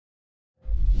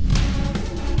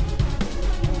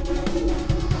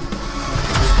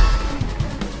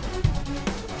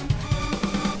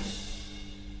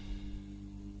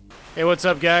Hey, what's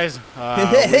up, guys?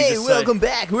 Hey, welcome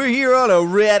back. We're here on a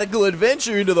radical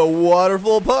adventure into the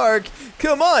Waterfall Park.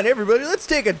 Come on, everybody, let's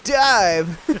take a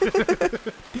dive.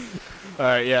 All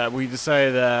right, yeah, we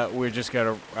decided that we're just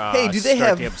gonna Hey, do they start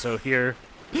have the episode here.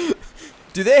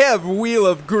 Do they have Wheel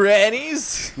of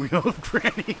Grannies? Wheel of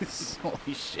Grannies.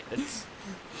 Holy shit!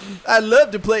 I'd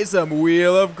love to play some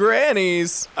Wheel of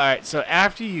Grannies. All right, so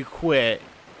after you quit,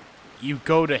 you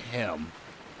go to him,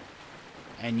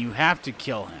 and you have to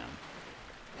kill him.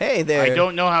 Hey there. I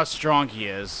don't know how strong he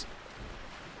is.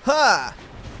 Ha!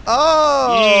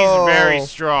 Oh! He's very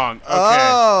strong. Okay.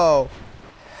 Oh!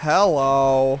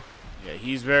 Hello. Yeah,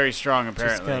 he's very strong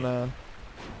apparently. Just gonna...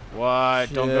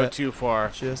 What? Don't go too far.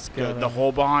 Just gonna... The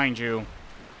hole behind you.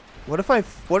 What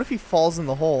if he falls in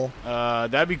the hole?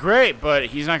 That'd be great, but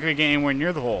he's not gonna get anywhere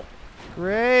near the hole.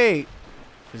 Great.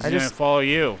 He's gonna follow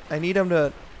you. I need him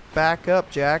to back up,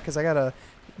 Jack, because I gotta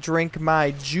drink my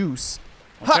juice.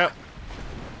 Okay. Ha!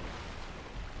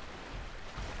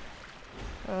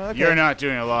 Okay. You're not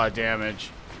doing a lot of damage.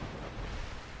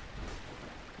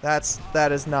 That is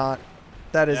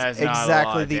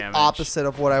exactly the opposite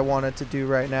of what I wanted to do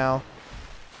right now.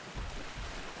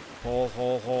 Hole,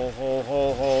 hole, hole, hole,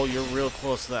 hole, hole. You're real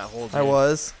close to that hole, dude. I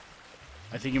was.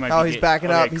 I think you might Oh, be he's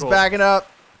backing up. Cool. He's backing up.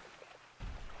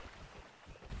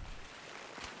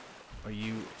 Are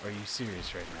you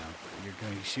serious right now? You're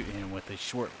going to shoot him with a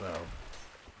short bow.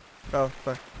 Oh,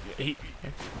 fuck. Yeah,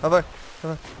 Over.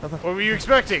 what were you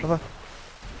expecting? Over.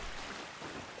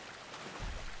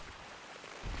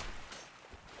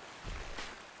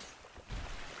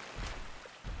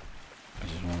 I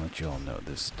just want to let you all know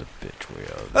this is the bitch way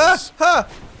out of Ah! this. Ha!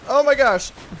 Oh my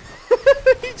gosh.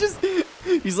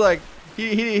 He's like,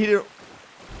 he didn't.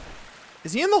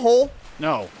 Is he in the hole?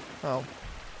 No. Oh.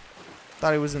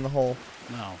 Thought he was in the hole.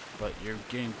 No, but you're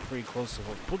getting pretty close to the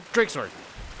hole. Pull Drake sword.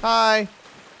 Hi.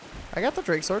 I got the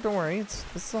Drake sword, don't worry. This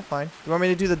is all fine. You want me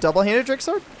to do the double-handed Drake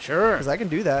sword? Sure. Because I can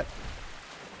do that.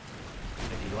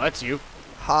 If he lets you.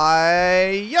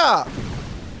 Hi-ya!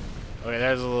 Okay,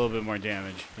 that is a little bit more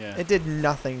damage. Yeah. It did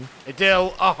nothing. It did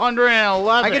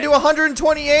 111. I can do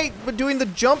 128, but doing the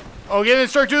jump. Okay, then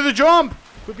start doing the jump.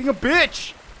 Quit being a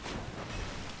bitch.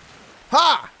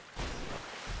 Ha!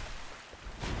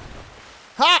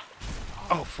 Ha!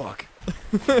 Oh, fuck.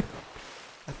 I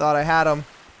thought I had him.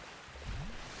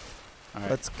 All right.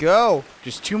 Let's go.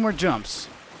 Just 2 more jumps.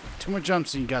 2 more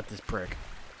jumps and you got this prick.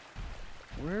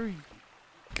 Where are you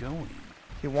going?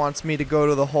 He wants me to go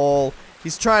to the hole.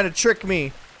 He's trying to trick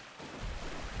me.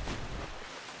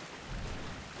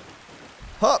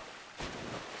 Hup.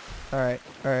 All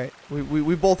right.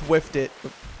 We both whiffed it.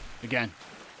 Again.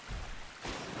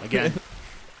 Again.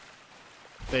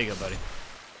 There you go, buddy.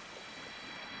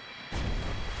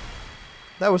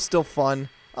 That was still fun.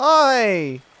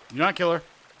 Hi. Do not kill her.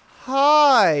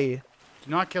 Hi.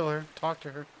 Do not kill her. Talk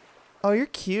to her. Oh, you're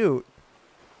cute.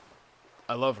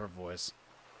 I love her voice.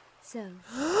 So,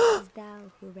 it is thou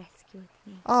who rescueth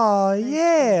me. Oh,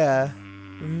 yeah.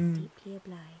 I'm deeply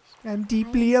obliged. I'm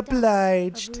deeply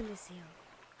obliged.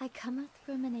 I cometh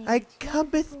from an age. I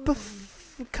cometh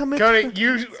Cody,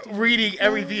 you reading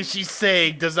everything she's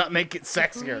saying does not make it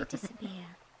sexier.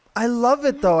 I love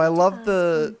it though. I love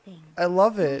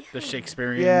it. The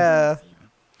Shakespearean. Yeah.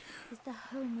 Is the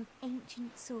home of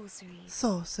ancient sorceries.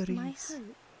 Sorceries. My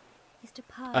hope is to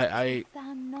pass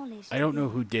profound knowledge. I don't know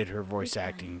who did her voice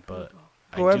acting, but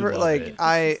whoever, I do love like, it.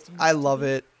 I love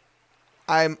it.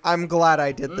 I'm glad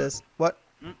I did this. What?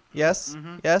 Yes?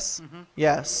 Yes?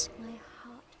 Yes.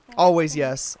 Always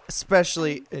yes.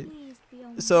 Especially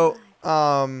so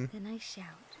Then I shout.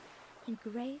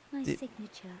 Engrave my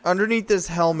signature. Underneath this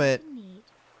helmet,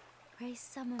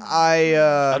 I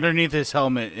underneath this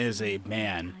helmet is a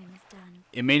man.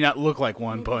 It may not look like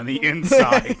one, but on the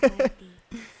inside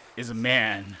is a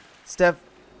man. Steph,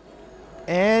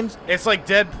 and it's like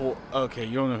Deadpool. Okay,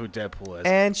 you don't know who Deadpool is.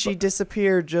 And she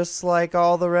disappeared just like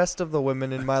all the rest of the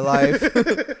women in my life.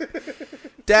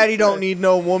 Daddy don't need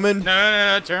no woman.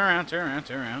 No. Turn around. Turn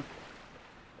around.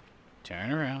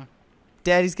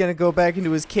 Daddy's gonna go back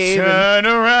into his cave. Turn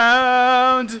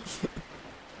around.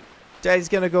 Daddy's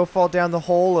gonna go fall down the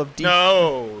hole of deep.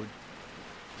 No.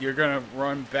 You're gonna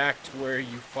run back to where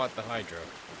you fought the Hydra.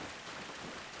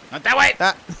 Not that way!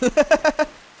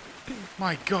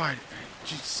 My God.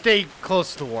 Just stay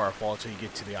close to the waterfall until you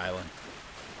get to the island.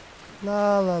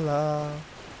 La la la.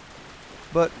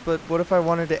 But what if I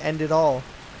wanted to end it all?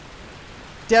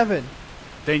 Deven.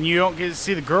 Then you don't get to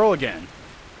see the girl again.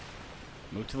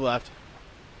 Move to the left.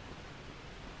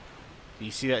 Do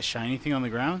you see that shiny thing on the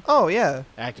ground? Oh, yeah.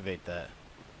 Activate that.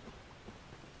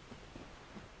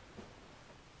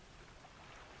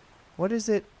 What is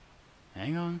it?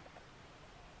 Hang on.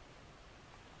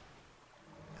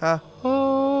 Huh? Oh.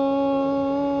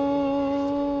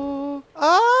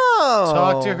 Oh!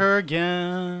 Talk to her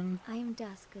again. I am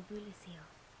Dusk of Ulysil.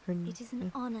 It is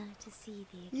an honor to see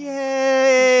thee again.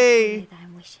 Yay! I shall follow thy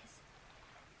wishes.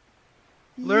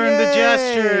 Learn the Yay!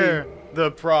 gesture.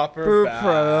 The proper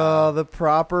bow. The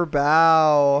proper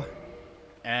bow.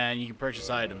 And you can purchase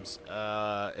items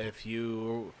if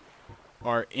you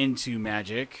are into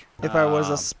magic. If I was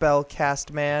a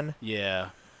spellcast man. Yeah.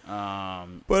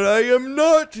 But I am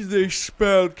not the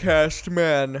spellcast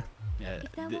man. Yeah.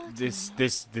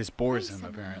 This bores him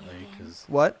apparently because.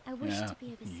 What? I wish Yeah. to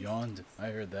be of He assistance. yawned. I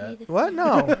heard that. What?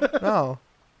 No. No.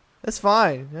 That's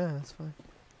fine. Yeah, that's fine.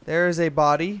 There is a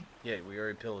body. Yeah, we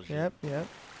already pillaged Yep, yep.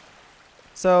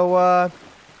 So,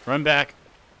 Run back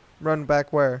run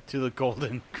back where? to the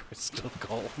golden crystal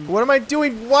golem. What am I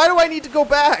doing? Why do I need to go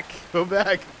back? Go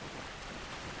back.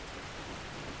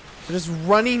 I'm just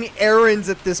running errands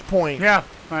at this point. Yeah,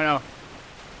 I know.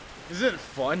 Isn't it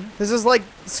fun? This is like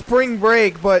spring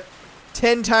break, but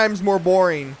 10 times more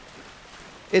boring.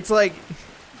 It's like...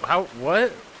 How?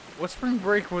 What? What spring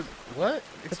break was? What?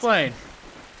 Explain.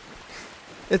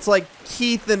 It's like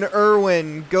Keith and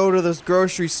Irwin go to this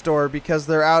grocery store because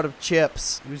they're out of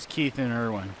chips. Who's Keith and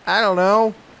Irwin? I don't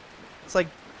know. It's like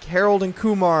Harold and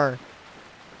Kumar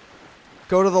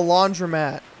go to the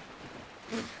laundromat.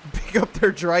 Pick up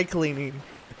their dry cleaning.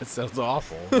 That sounds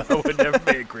awful. That would never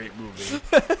be a great movie.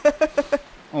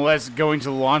 Unless going to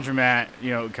the laundromat,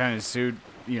 kind of sued,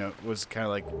 was kind of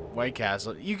like White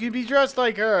Castle. You can be dressed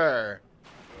like her.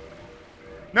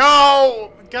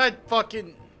 No! God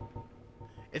fucking...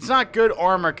 It's not good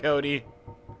armor, Cody.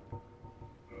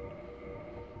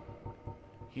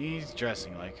 He's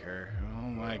dressing like her. Oh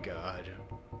my god.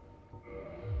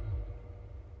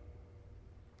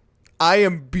 I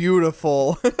am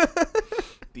beautiful.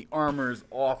 The armor is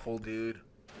awful, dude.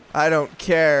 I don't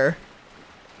care.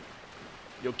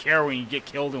 You'll care when you get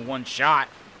killed in one shot.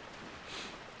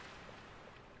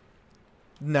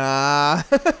 Nah.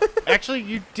 Actually,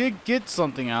 you did get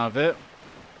something out of it.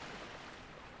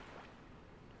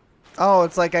 Oh,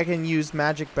 it's like I can use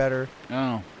magic better.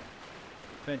 Oh.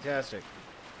 Fantastic.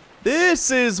 This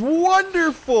is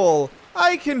wonderful!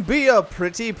 I can be a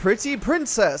pretty, pretty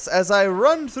princess as I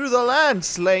run through the land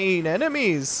slaying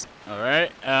enemies.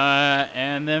 Alright,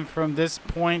 and then from this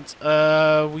point,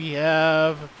 we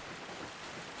have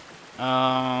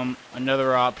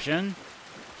another option.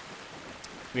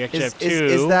 We actually have two.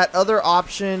 Is that other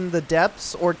option the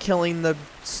depths or killing the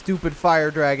stupid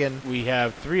fire dragon? We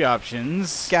have three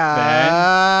options.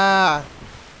 Gah.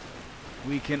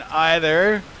 We can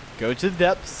either go to the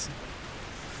depths,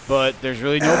 but there's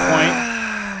really no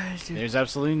point. There's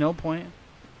absolutely no point.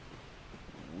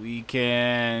 We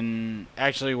can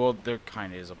actually, well, there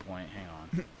kind of is a point. Hang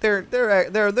on. They're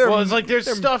Well, it's like there's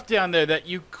stuff down there that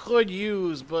you could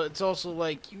use, but it's also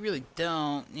like you really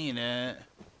don't need it.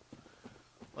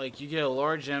 Like you get a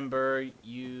large ember.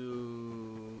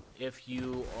 If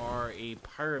you are a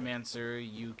pyromancer,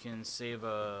 you can save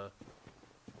a.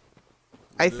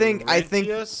 I think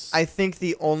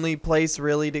the only place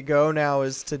really to go now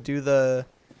is to do the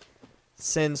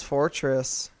Sin's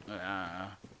Fortress. You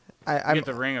get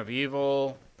the Ring of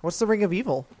Evil. What's the Ring of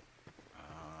Evil?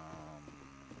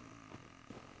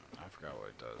 I forgot what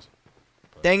it does.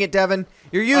 Dang it, Deven.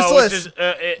 You're useless.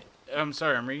 I'm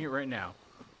sorry, I'm reading it right now.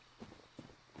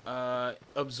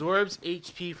 Absorbs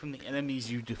HP from the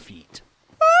enemies you defeat.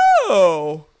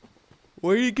 Oh!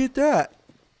 Where do you get that?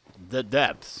 The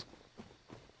depths.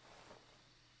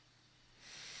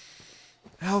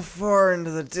 How far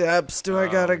into the depths do I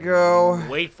gotta go?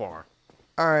 Way far.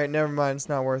 Alright, never mind. It's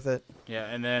not worth it. Yeah,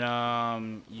 and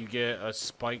then you get a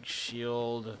spike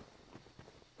shield.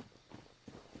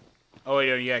 Oh wait,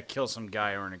 no, you gotta kill some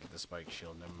guy in order to get the spike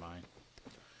shield. Never mind.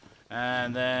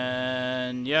 And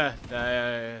then yeah,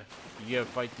 you gotta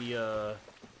fight the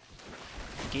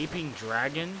gaping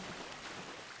dragon.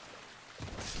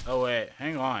 Oh wait,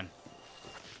 hang on.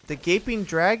 The gaping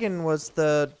dragon was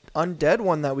the undead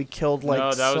one that we killed. Like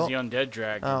no, that was the undead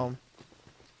dragon.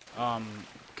 Oh.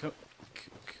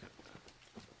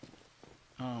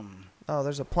 Oh,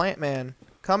 there's a plant man.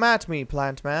 Come at me,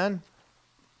 plant man.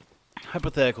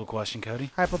 Hypothetical question,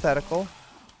 Cody. Hypothetical.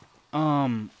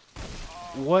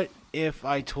 What if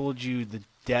I told you the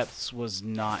depths was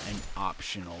not an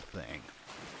optional thing?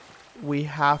 We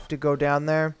have to go down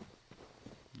there.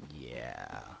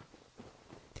 Yeah.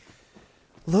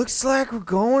 Looks like we're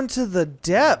going to the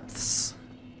depths.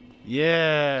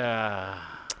 Yeah.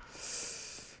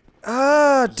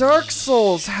 Ah. Dark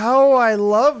Souls, how I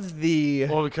love thee.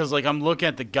 Well, because like I'm looking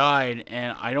at the guide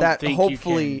and I don't That think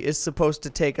hopefully you can... is supposed to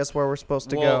take us where we're supposed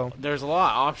to well, go. there's a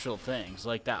lot of optional things.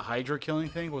 Like that Hydra killing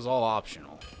thing was all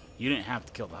optional. You didn't have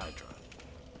to kill the Hydra.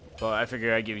 But I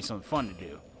figured I'd give you something fun to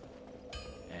do.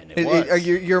 And it was.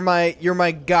 You're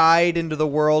my guide into the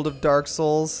world of Dark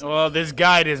Souls. Well, this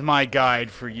guide is my guide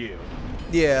for you.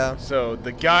 Yeah. So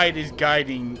the guide is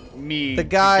guiding me The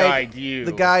guide, to guide you.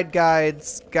 The guide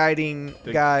guides, guiding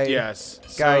guide. Yes.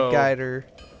 Guide So guider.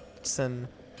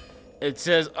 it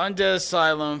says Undead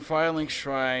Asylum, Firelink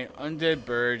Shrine, Undead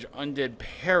Burge, Undead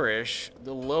Parish,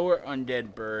 the Lower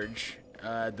Undead Burge,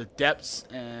 the Depths,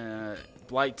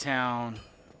 Blight Town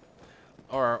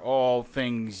are all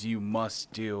things you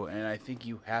must do, and I think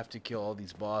you have to kill all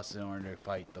these bosses in order to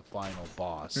fight the final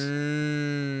boss.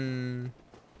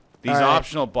 These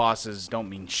optional bosses don't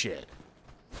mean shit.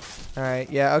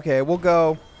 Alright, yeah, okay, we'll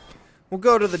go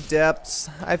to the depths.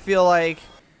 I feel like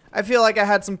I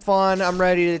had some fun. I'm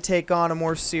ready to take on a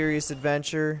more serious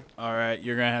adventure. Alright,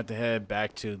 you're gonna have to head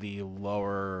back to the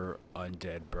Lower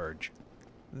Undead Burge.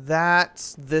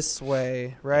 That's this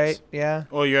way, right? Yes.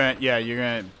 Yeah? Oh,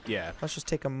 yeah. Let's just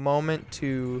take a moment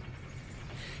to...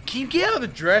 Can you get out of the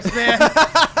dress, man?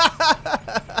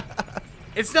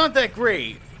 It's not that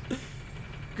great.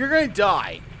 You're gonna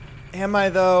die. Am I,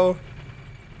 though?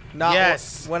 Not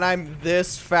yes. When I'm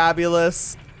this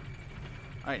fabulous.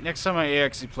 Alright, next time I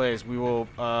actually plays, we will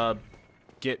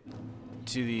get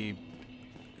to the...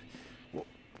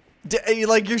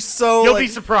 Like, you're so... You'll be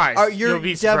surprised. You'll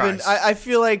be Deven, surprised. I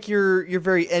feel like you're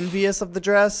very envious of the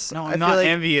dress. No, I'm not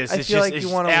envious. I feel like you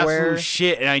want to wear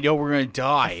shit, and I know we're gonna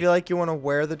die. I feel like you want to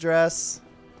wear the dress.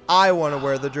 I want to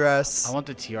wear the dress. I want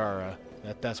the tiara.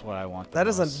 That's what I want. That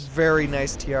is a very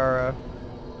nice tiara.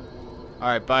 All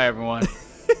right, bye everyone.